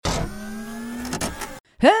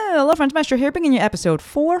Hello, friends. Maestro here, bringing you episode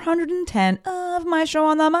 410 of Maestro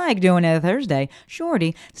on the Mic, doing it Thursday,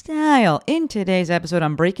 shorty style. In today's episode,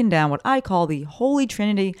 I'm breaking down what I call the holy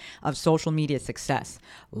trinity of social media success: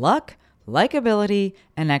 luck, likability,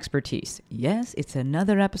 and expertise. Yes, it's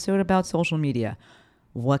another episode about social media.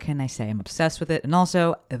 What can I say? I'm obsessed with it. And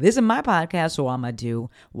also, this is my podcast, so I'm going to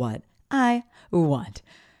do what I want.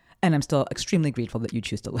 And I'm still extremely grateful that you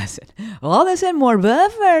choose to listen. All this and more,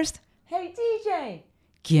 but first, hey, DJ,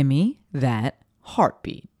 give me that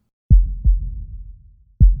heartbeat.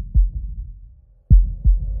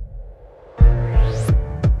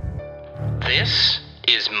 This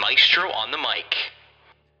is Maestro on the Mic,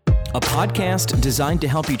 a podcast designed to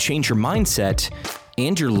help you change your mindset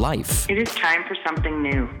and your life. It is time for something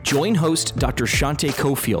new. Join host Dr. Shante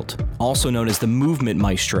Cofield, also known as the Movement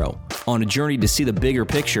Maestro, on a journey to see the bigger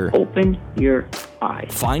picture, Open your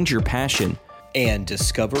eyes. find your passion, and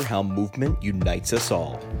discover how movement unites us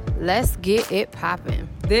all. Let's get it poppin'.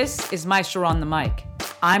 This is Maestro on the Mic.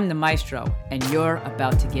 I'm the Maestro, and you're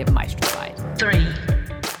about to get maestrofied. 3,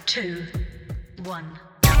 2, 1.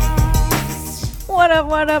 What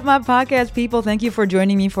up, my podcast people? Thank you for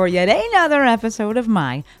joining me for yet another episode of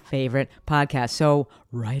my favorite podcast. So,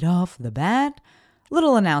 right off the bat,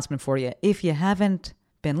 little announcement for you. If you haven't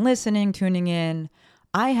been listening, tuning in,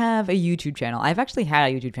 I have a YouTube channel. I've actually had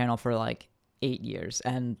a YouTube channel for like 8 years,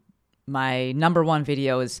 and my number one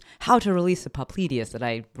video is how to release a Popliteus that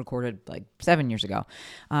I recorded like 7 years ago.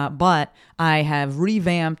 But I have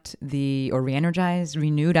revamped re-energized,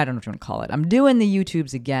 renewed, I don't know what you want to call it. I'm doing the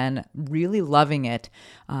YouTubes again, really loving it.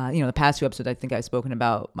 The past 2 episodes, I think I've spoken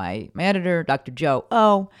about my editor, Dr. Joe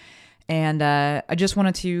O. And I just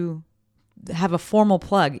wanted to have a formal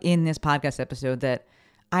plug in this podcast episode that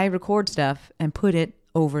I record stuff and put it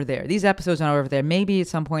over there. These episodes are over there. Maybe at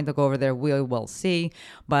some point they'll go over there. We'll see.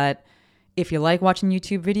 But if you like watching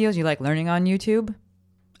YouTube videos, you like learning on YouTube,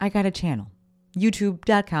 I got a channel.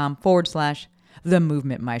 YouTube.com/The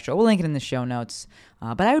Movement Maestro. We'll link it in the show notes.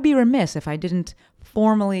 But I would be remiss if I didn't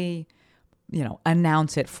formally,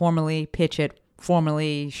 announce it, formally pitch it,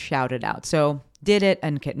 formally shout it out. So did it,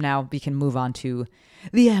 and now we can move on to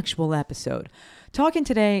the actual episode. Talking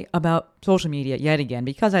today about social media yet again,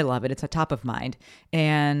 because I love it. It's a top of mind.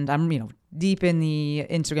 And I'm, deep in the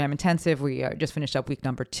Instagram intensive. We just finished up week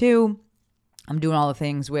number 2. I'm doing all the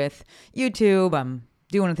things with YouTube. I'm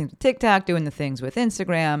doing the things with TikTok, doing the things with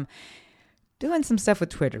Instagram, doing some stuff with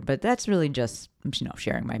Twitter. But that's really just,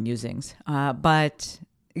 sharing my musings. But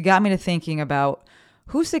it got me to thinking about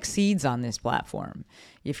who succeeds on this platform.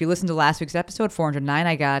 If you listen to last week's episode, 409,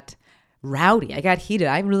 I got rowdy. I got heated.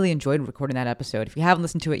 I really enjoyed recording that episode. If you haven't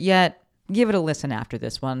listened to it yet, give it a listen after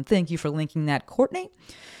this one. Thank you for linking that, Courtney.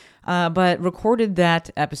 But recorded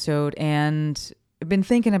that episode and been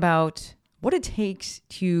thinking about what it takes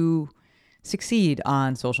to succeed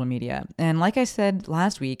on social media. And like I said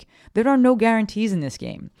last week, there are no guarantees in this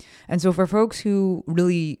game. And so for folks who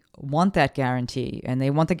really want that guarantee, and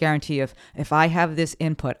they want the guarantee of, if I have this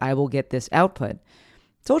input, I will get this output,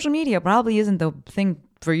 social media probably isn't the thing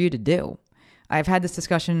for you to do. I've had this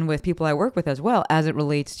discussion with people I work with as well, as it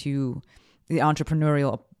relates to the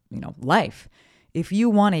entrepreneurial, life. If you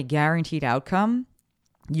want a guaranteed outcome,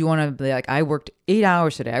 you want to be like, I worked 8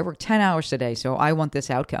 hours today, I worked 10 hours today, so I want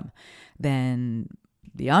this outcome, then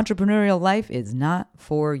the entrepreneurial life is not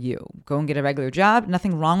for you. Go and get a regular job.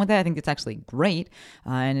 Nothing wrong with that. I think it's actually great.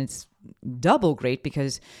 And it's double great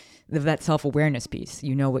because of that self-awareness piece.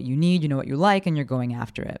 You know what you need, you know what you like, and you're going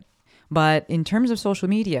after it. But in terms of social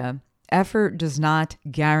media, effort does not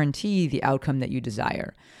guarantee the outcome that you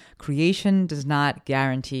desire. Creation does not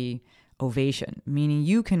guarantee ovation, meaning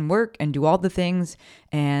you can work and do all the things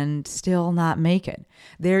and still not make it.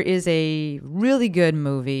 There is a really good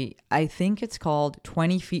movie. I think it's called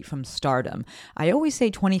 20 Feet from Stardom. I always say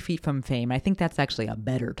 20 Feet from Fame. I think that's actually a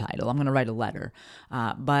better title. I'm going to write a letter.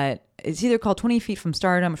 But it's either called 20 Feet from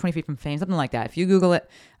Stardom or 20 Feet from Fame, something like that. If you Google it,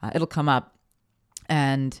 it'll come up.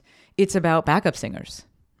 And it's about backup singers,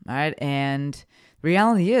 all right? And the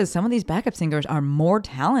reality is some of these backup singers are more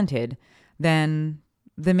talented than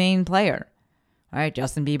the main player, all right?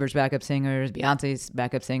 Justin Bieber's backup singers, Beyonce's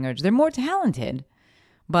backup singers, they're more talented,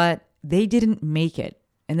 but they didn't make it.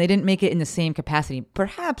 And they didn't make it in the same capacity.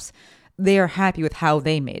 Perhaps they are happy with how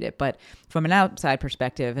they made it. But from an outside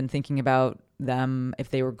perspective and thinking about them, if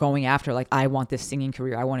they were going after, like, I want this singing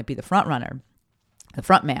career, I want to be the front runner, the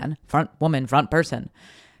front man, front woman, front person,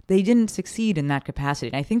 they didn't succeed in that capacity.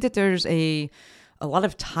 And I think that there's a lot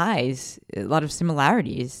of ties, a lot of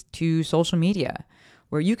similarities to social media,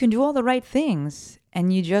 where you can do all the right things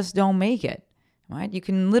and you just don't make it, right? You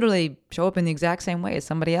can literally show up in the exact same way as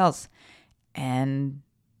somebody else and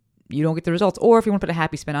you don't get the results. Or if you want to put a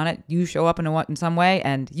happy spin on it, you show up in some way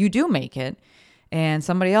and you do make it. And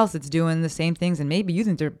somebody else that's doing the same things and maybe you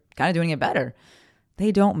think they're kind of doing it better,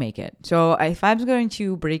 they don't make it. So if I'm going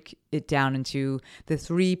to break it down into the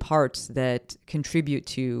 3 parts that contribute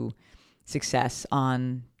to success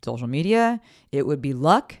on social media, it would be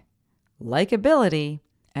luck, likability,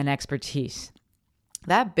 and expertise.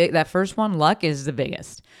 That first one, luck, is the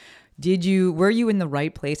biggest. Were you in the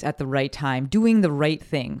right place at the right time, doing the right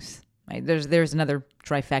things? Right? There's another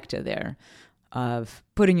trifecta there of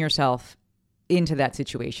putting yourself into that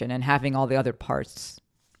situation and having all the other parts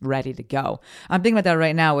ready to go. I'm thinking about that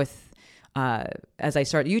right now with as I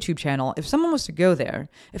start a YouTube channel. If someone was to go there,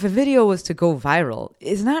 if a video was to go viral,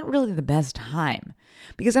 it's not really the best time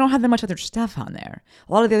because I don't have that much other stuff on there.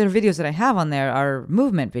 A lot of the other videos that I have on there are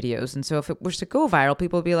movement videos. And so if it was to go viral,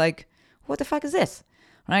 people would be like, what the fuck is this?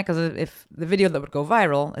 Right? Because if the video that would go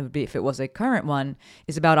viral, it would be, if it was a current one,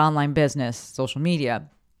 is about online business, social media.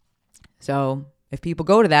 So if people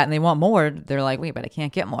go to that and they want more, they're like, wait, but I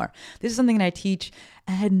can't get more. This is something that I teach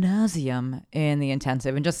ad nauseum in the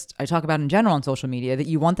intensive, and just I talk about in general on social media, that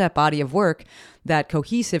you want that body of work, that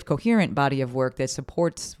cohesive, coherent body of work that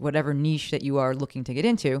supports whatever niche that you are looking to get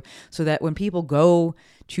into, so that when people go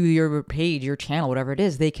to your page, your channel, whatever it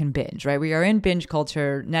is, they can binge, right? We are in binge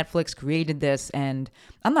culture. Netflix created this, and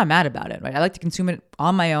I'm not mad about it, right? I like to consume it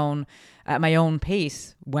on my own, at my own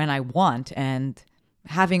pace when I want, and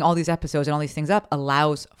having all these episodes and all these things up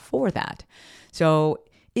allows for that. So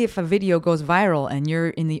if a video goes viral and you're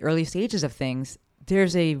in the early stages of things,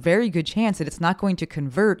 there's a very good chance that it's not going to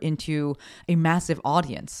convert into a massive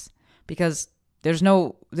audience because there's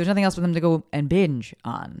nothing else for them to go and binge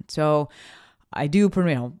on. So I do,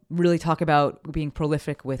 really talk about being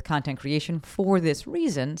prolific with content creation for this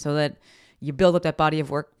reason, so that you build up that body of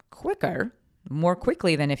work more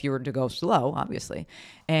quickly than if you were to go slow, obviously.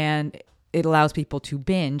 And it allows people to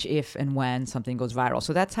binge if and when something goes viral.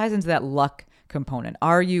 So that ties into that luck component.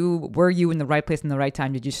 Were you in the right place in the right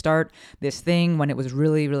time? Did you start this thing when it was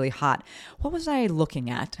really, really hot? What was I looking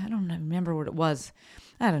at? I don't remember what it was.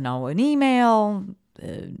 I don't know. An email?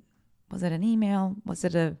 Was it an email?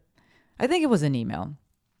 I think it was an email.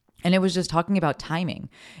 And it was just talking about timing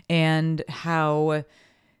and how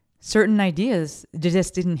certain ideas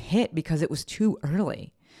just didn't hit because it was too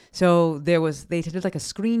early. So they did like a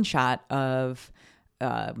screenshot of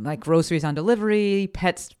like groceries on delivery,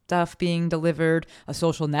 pet stuff being delivered, a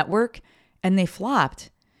social network, and they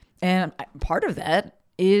flopped. And part of that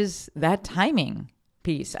is that timing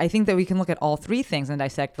piece. I think that we can look at all 3 things and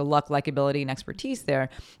dissect the luck, likability, and expertise there.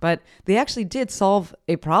 But they actually did solve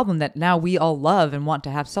a problem that now we all love and want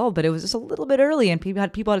to have solved, but it was just a little bit early and people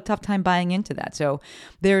had a tough time buying into that. So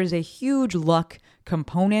there is a huge luck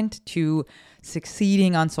component to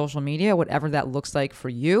succeeding on social media, whatever that looks like for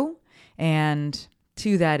you. And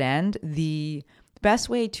to that end, the best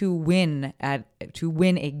way to win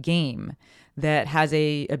a game that has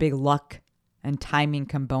a big luck and timing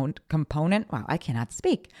component. Wow, I cannot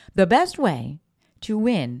speak. The best way to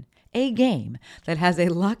win a game that has a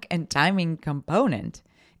luck and timing component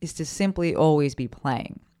is to simply always be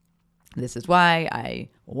playing. This is why I,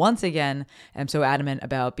 once again, am so adamant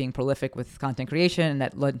about being prolific with content creation and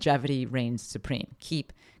that longevity reigns supreme.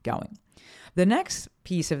 Keep going. The next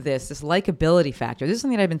piece of this likability factor, this is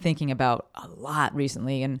something that I've been thinking about a lot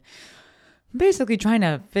recently and basically trying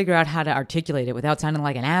to figure out how to articulate it without sounding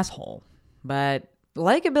like an asshole. But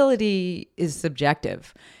likability is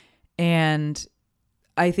subjective. And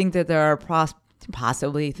I think that there are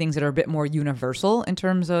possibly things that are a bit more universal in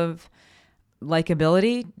terms of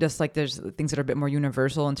likability, just like there's things that are a bit more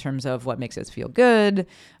universal in terms of what makes us feel good,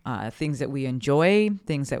 things that we enjoy,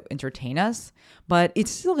 things that entertain us, but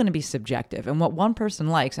it's still going to be subjective. And what one person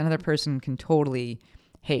likes, another person can totally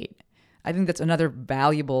hate. I think that's another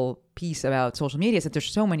valuable piece about social media is that there's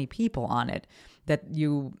so many people on it that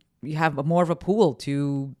you have more of a pool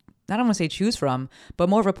to, I don't want to say choose from, but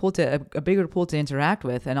more of a pool to, a bigger pool to interact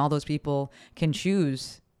with, and all those people can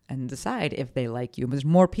choose and decide if they like you. There's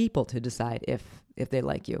more people to decide if they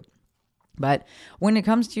like you. But when it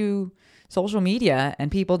comes to social media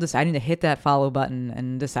and people deciding to hit that follow button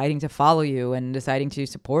and deciding to follow you and deciding to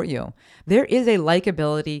support you, there is a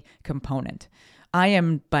likability component. I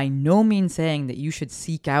am by no means saying that you should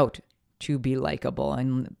seek out to be likable,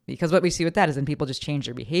 and because what we see with that is then people just change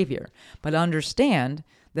their behavior. But understand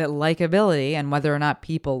that likability and whether or not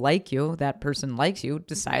people like you, that person likes you,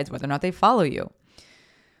 decides whether or not they follow you.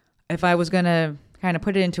 If I was going to kind of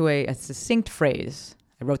put it into a succinct phrase,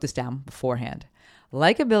 I wrote this down beforehand.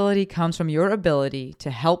 Likability comes from your ability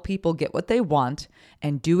to help people get what they want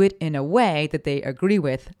and do it in a way that they agree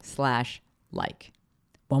with /like.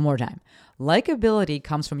 One more time. Likability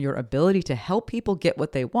comes from your ability to help people get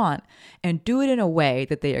what they want and do it in a way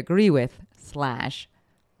that they agree with /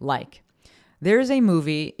 like. There's a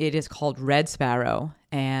movie, it is called Red Sparrow,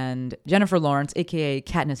 and Jennifer Lawrence, aka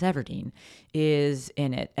Katniss Everdeen, is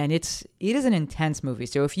in it. And it is an intense movie.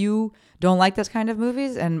 So if you don't like those kind of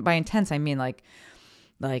movies, and by intense I mean like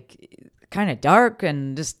kind of dark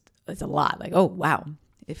and just it's a lot. Like, oh wow.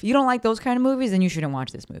 If you don't like those kind of movies, then you shouldn't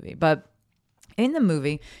watch this movie. But in the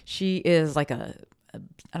movie, she is like I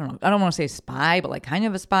don't want to say spy, but like kind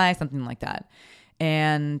of a spy, something like that.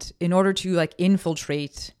 And in order to like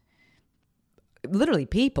infiltrate literally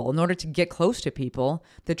people, in order to get close to people,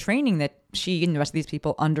 the training that she and the rest of these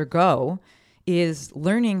people undergo is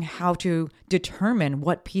learning how to determine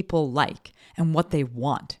what people like and what they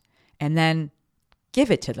want, and then give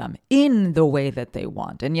it to them in the way that they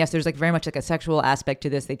want. And yes, there's like very much like a sexual aspect to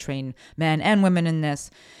this. They train men and women in this,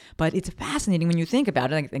 but it's fascinating when you think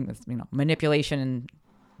about it. I think it's, manipulation and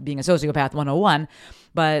being a sociopath 101,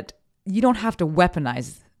 but you don't have to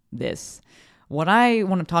weaponize this. What I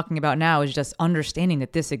want to talking about now is just understanding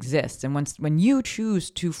that this exists. And when you choose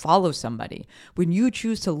to follow somebody, when you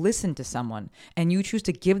choose to listen to someone and you choose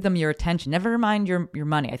to give them your attention, never mind your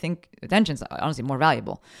money. I think attention's honestly more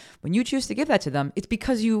valuable. When you choose to give that to them, it's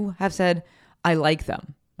because you have said, I like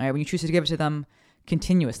them. Right? When you choose to give it to them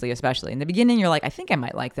continuously, especially in the beginning, you're like, I think I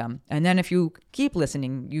might like them. And then if you keep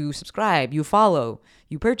listening, you subscribe, you follow,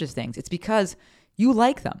 you purchase things, it's because you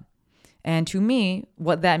like them. And to me,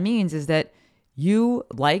 what that means is that you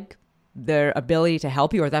like their ability to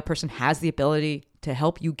help you, or that person has the ability to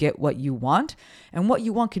help you get what you want. And what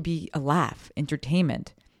you want could be a laugh,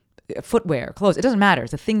 entertainment, footwear, clothes. It doesn't matter.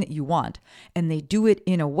 It's the thing that you want. And they do it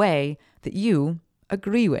in a way that you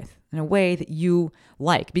agree with, in a way that you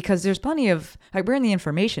like. Because there's plenty of, like, we're in the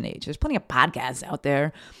information age. There's plenty of podcasts out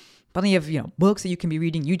there, plenty of, books that you can be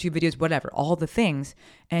reading, YouTube videos, whatever, all the things.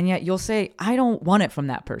 And yet you'll say, I don't want it from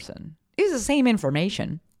that person. It's the same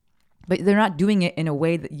information, but they're not doing it in a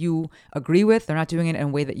way that you agree with. They're not doing it in a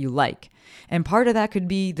way that you like. And part of that could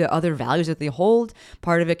be the other values that they hold.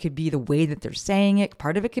 Part of it could be the way that they're saying it.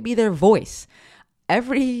 Part of it could be their voice.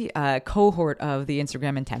 Every cohort of the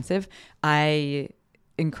Instagram Intensive, I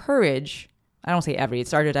encourage, I don't say every, it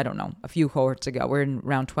started, I don't know, a few cohorts ago. We're in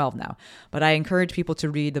round 12 now. But I encourage people to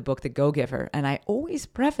read the book, The Go-Giver. And I always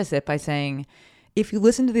preface it by saying, if you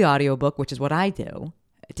listen to the audiobook, which is what I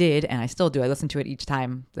did, and I still do. I listen to it each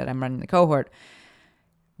time that I'm running the cohort.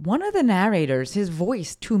 One of the narrators, his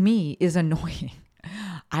voice to me is annoying.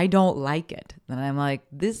 I don't like it. And I'm like,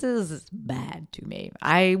 this is bad to me.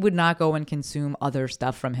 I would not go and consume other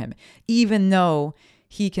stuff from him, even though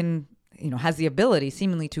he can, has the ability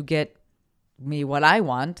seemingly to get me what I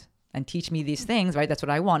want and teach me these things, right? That's what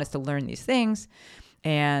I want, is to learn these things.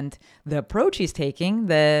 And the approach he's taking,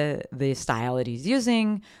 the style that he's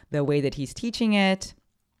using, the way that he's teaching it,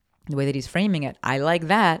 the way that he's framing it, I like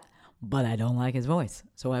that, but I don't like his voice.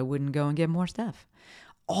 So I wouldn't go and get more stuff.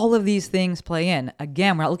 All of these things play in.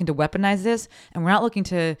 Again, we're not looking to weaponize this, and we're not looking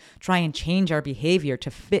to try and change our behavior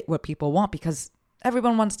to fit what people want, because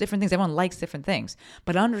everyone wants different things. Everyone likes different things.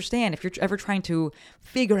 But understand, if you're ever trying to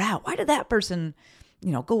figure out, why did that person,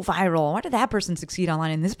 go viral? Why did that person succeed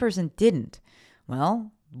online and this person didn't?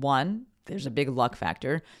 Well, one, there's a big luck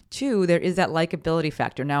factor. Two, there is that likability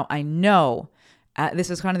factor. Now, I know this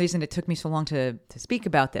is kind of the reason it took me so long to speak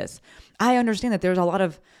about this. I understand that there's a lot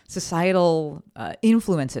of societal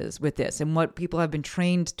influences with this, and what people have been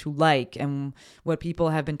trained to like, and what people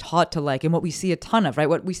have been taught to like, and what we see a ton of, right?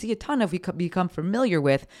 What we see a ton of, we become familiar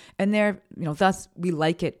with, and thus we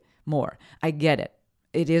like it more. I get it.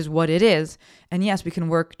 It is what it is. And yes, we can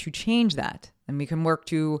work to change that. And we can work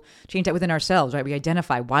to change that within ourselves, right? We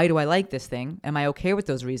identify, why do I like this thing? Am I okay with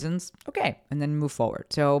those reasons? Okay. And then move forward.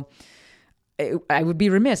 So I would be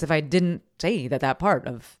remiss if I didn't say that part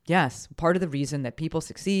of, yes, part of the reason that people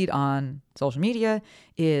succeed on social media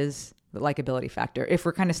is the likability factor. If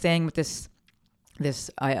we're kind of staying with this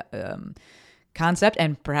concept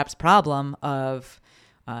and perhaps problem of,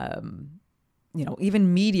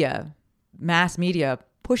 even media, mass media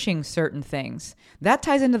pushing certain things, that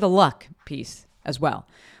ties into the luck piece as well.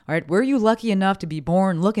 All right. Were you lucky enough to be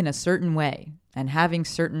born looking a certain way and having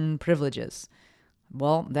certain privileges?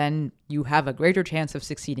 Well, then you have a greater chance of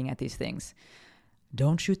succeeding at these things.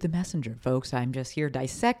 Don't shoot the messenger, folks. I'm just here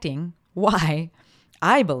dissecting why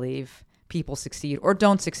I believe people succeed or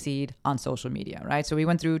don't succeed on social media, right? So we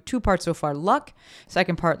went through 2 parts so far: luck,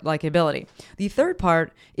 second part, likability. The third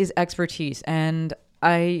part is expertise. And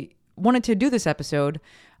I wanted to do this episode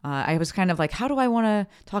I was kind of like, how do I want to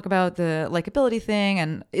talk about the likability thing?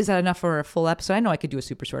 And is that enough for a full episode? I know I could do a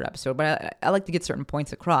super short episode, but I like to get certain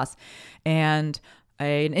points across. And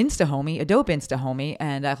an Insta homie, a dope Insta homie,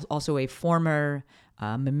 and also a former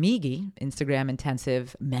Mamigi Instagram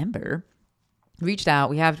Intensive member reached out.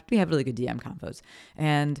 We have really good DM convos.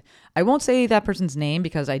 And I won't say that person's name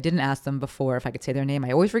because I didn't ask them before if I could say their name.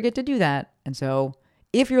 I always forget to do that. And so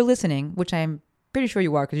if you're listening, which I'm pretty sure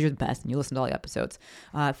you are because you're the best and you listen to all the episodes,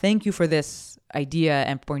 thank you for this idea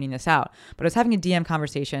and pointing this out. But I was having a DM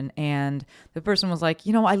conversation and the person was like,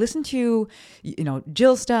 I listen to,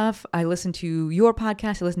 Jill's stuff. I listen to your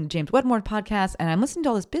podcast. I listen to James Wedmore's podcast, and I'm listening to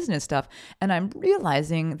all this business stuff. And I'm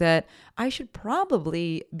realizing that I should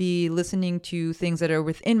probably be listening to things that are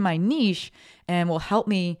within my niche and will help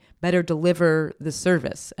me better deliver the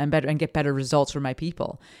service and get better results for my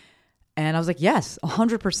people. And I was like, yes,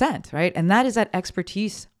 100%, right? And that is that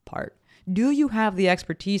expertise part. Do you have the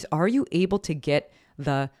expertise? Are you able to get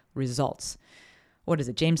the results? What is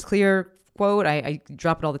it? James Clear quote. I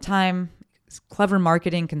drop it all the time. Clever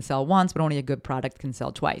marketing can sell once, but only a good product can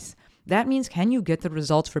sell twice. That means, can you get the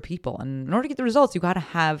results for people? And in order to get the results, you got to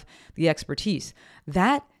have the expertise.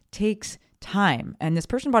 That takes time. And this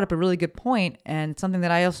person brought up a really good point, and something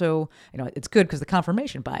that I also, it's good because the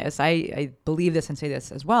confirmation bias. I believe this and say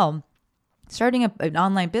this as well. Starting an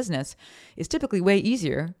online business is typically way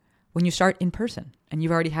easier when you start in person and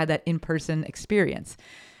you've already had that in-person experience.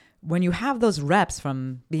 When you have those reps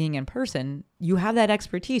from being in person, you have that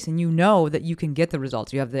expertise and you know that you can get the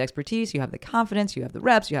results. You have the expertise, you have the confidence, you have the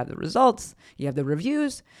reps, you have the results, you have the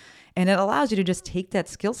reviews, and it allows you to just take that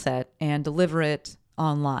skill set and deliver it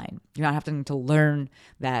online. You're not having to learn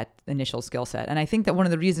that initial skill set. And I think that one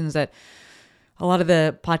of the reasons that a lot of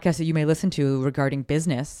the podcasts that you may listen to regarding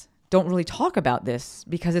business don't really talk about this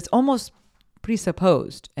because it's almost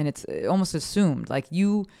presupposed and it's almost assumed. Like,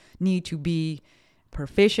 you need to be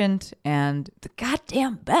proficient and the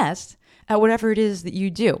goddamn best at whatever it is that you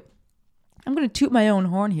do. I'm going to toot my own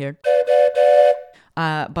horn here.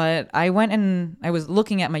 But I went and I was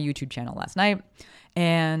looking at my YouTube channel last night,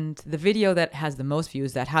 and the video that has the most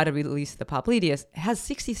views, that how to release the Popliteus, has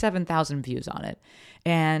 67,000 views on it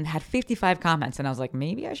and had 55 comments. And I was like,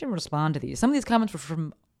 maybe I should respond to these. Some of these comments were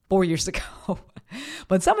from 4 years ago,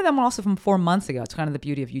 but some of them were also from 4 months ago. It's kind of the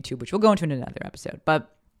beauty of YouTube, which we'll go into in another episode.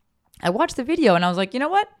 But I watched the video and I was like, you know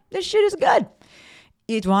what? This shit is good.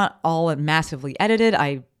 It's not all massively edited.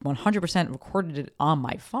 I 100% recorded it on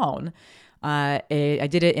my phone. I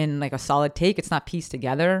did it in like a solid take. It's not pieced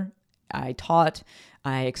together. I taught,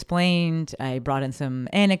 I explained, I brought in some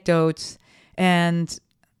anecdotes. And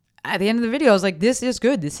at the end of the video, I was like, this is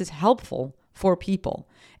good. This is helpful for people.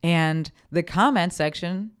 And the comment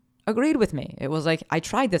section agreed with me. It was like, I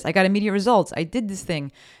tried this. I got immediate results. I did this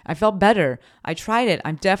thing. I felt better. I tried it.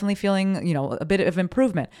 I'm definitely feeling, a bit of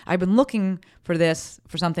improvement. I've been looking for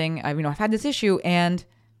something. I've had this issue and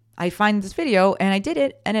I find this video and I did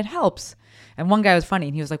it and it helps. And one guy was funny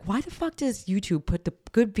and he was like, why the fuck does YouTube put the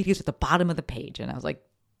good videos at the bottom of the page? And I was like,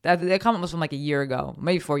 that comment was from like a year ago,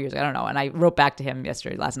 maybe 4 years ago, I don't know. And I wrote back to him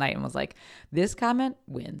last night and was like, this comment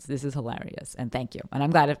wins. This is hilarious. And thank you. And I'm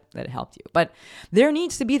glad that it helped you. But there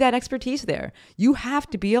needs to be that expertise there. You have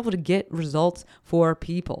to be able to get results for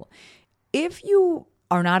people. If you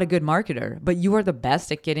are not a good marketer, but you are the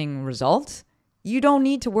best at getting results, you don't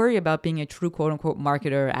need to worry about being a true quote unquote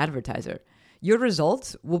marketer or advertiser. Your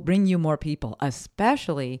results will bring you more people,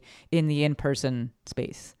 especially in the in-person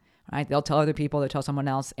space. Right? They'll tell other people, they'll tell someone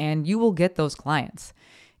else, and you will get those clients.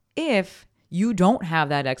 If you don't have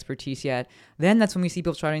that expertise yet, then that's when we see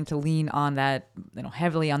people starting to lean on that,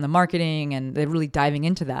 heavily on the marketing, and they're really diving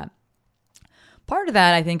into that. Part of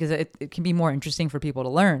that, I think, is that it can be more interesting for people to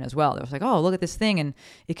learn as well. They're like, oh, look at this thing, and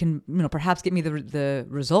it can, perhaps get me the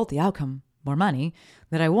result, the outcome, more money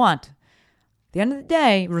that I want. At the end of the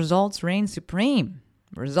day, results reign supreme.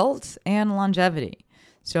 Results and longevity.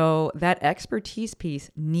 So that expertise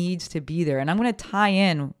piece needs to be there. And I'm going to tie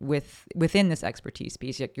in within this expertise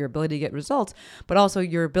piece, your ability to get results, but also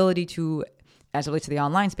your ability to, as it relates to the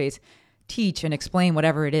online space, teach and explain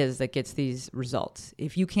whatever it is that gets these results.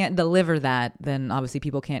 If you can't deliver that, then obviously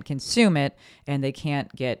people can't consume it and they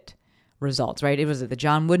can't get results, right? It was the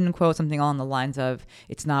John Wooden quote, something along the lines of,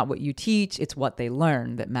 it's not what you teach, it's what they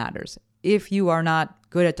learn that matters. If you are not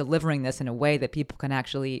good at delivering this in a way that people can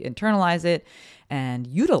actually internalize it and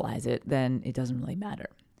utilize it, then it doesn't really matter.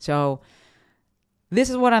 So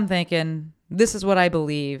this is what I'm thinking. This is what I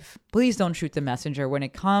believe. Please don't shoot the messenger. When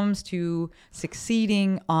it comes to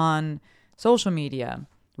succeeding on social media,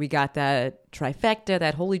 we got that trifecta,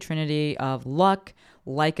 that holy trinity of luck,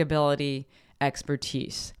 likability,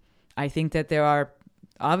 expertise. I think that there are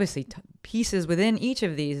obviously pieces within each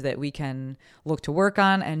of these that we can look to work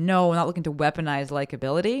on. And no, we're not looking to weaponize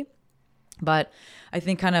likability. But I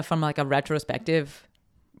think kind of from like a retrospective,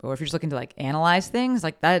 or if you're just looking to like analyze things,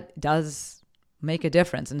 like that does make a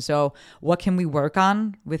difference. And so what can we work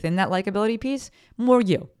on within that likability piece? More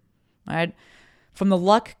you, right? From the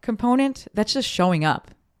luck component, that's just showing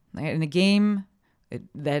up. Right? In a game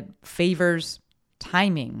that favors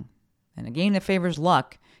timing and a game that favors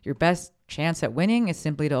luck, your best chance at winning is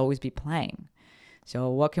simply to always be playing. So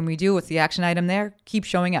what can we do? What's the action item there? Keep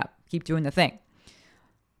showing up. Keep doing the thing.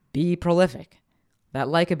 Be prolific. That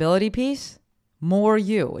likability piece, more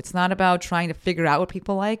you. It's not about trying to figure out what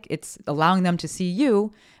people like. It's allowing them to see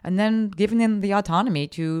you and then giving them the autonomy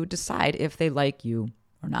to decide if they like you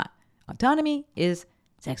or not. Autonomy is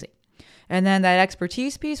sexy. And then that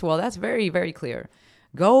expertise piece, well, that's very, very clear.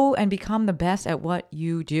 Go and become the best at what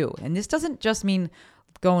you do. And this doesn't just mean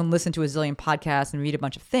go and listen to a zillion podcasts and read a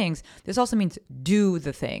bunch of things. This also means do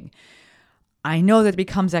the thing. I know that it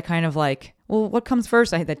becomes that kind of like, well, what comes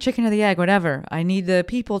first? I had that chicken or the egg, whatever. I need the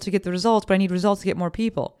people to get the results, but I need results to get more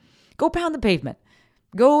people. Go pound the pavement.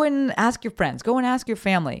 Go and ask your friends. Go and ask your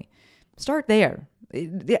family. Start there.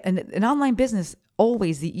 An online business,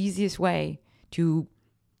 always the easiest way to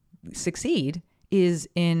succeed is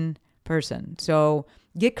in person. So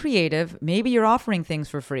get creative. Maybe you're offering things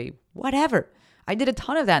for free. Whatever. I did a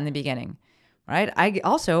ton of that in the beginning, right? I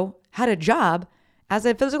also had a job as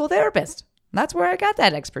a physical therapist. That's where I got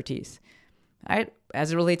that expertise, right?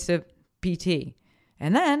 As it relates to PT.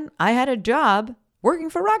 And then I had a job working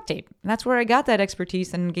for Rock Tape. And that's where I got that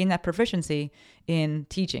expertise and gained that proficiency in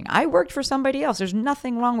teaching. I worked for somebody else. There's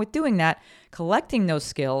nothing wrong with doing that, collecting those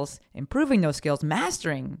skills, improving those skills,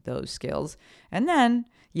 mastering those skills. And then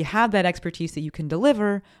you have that expertise that you can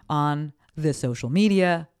deliver on the social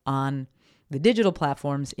media, on the digital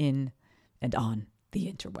platforms, in and on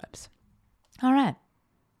the interwebs. All right.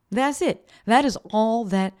 That's it. That is all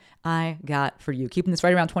that I got for you. Keeping this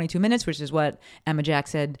right around 22 minutes, which is what Emma Jack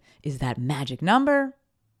said is that magic number.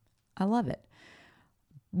 I love it.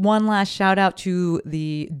 One last shout out to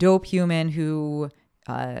the dope human who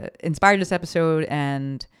inspired this episode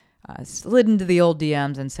and slid into the old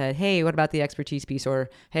DMs and said, hey, what about the expertise piece? Or,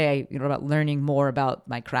 hey, what about learning more about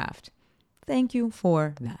my craft? Thank you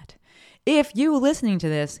for that. If you listening to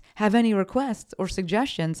this have any requests or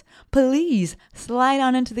suggestions, please slide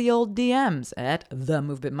on into the old DMs at The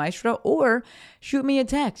Movement Maestro or shoot me a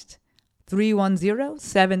text,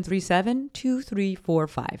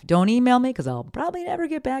 310-737-2345. Don't email me because I'll probably never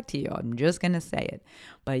get back to you. I'm just going to say it.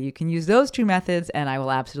 But you can use those two methods and I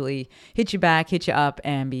will absolutely hit you back, hit you up,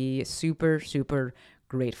 and be super, super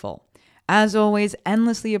grateful. As always,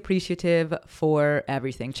 endlessly appreciative for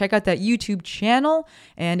everything. Check out that YouTube channel.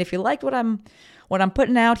 And if you liked what I'm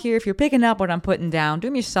putting out here, if you're picking up what I'm putting down, do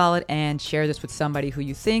me a solid and share this with somebody who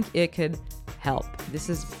you think it could help. This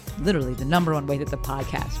is literally the number one way that the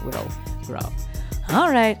podcast will grow. All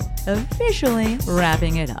right, officially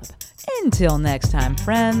wrapping it up. Until next time,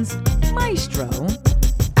 friends, Maestro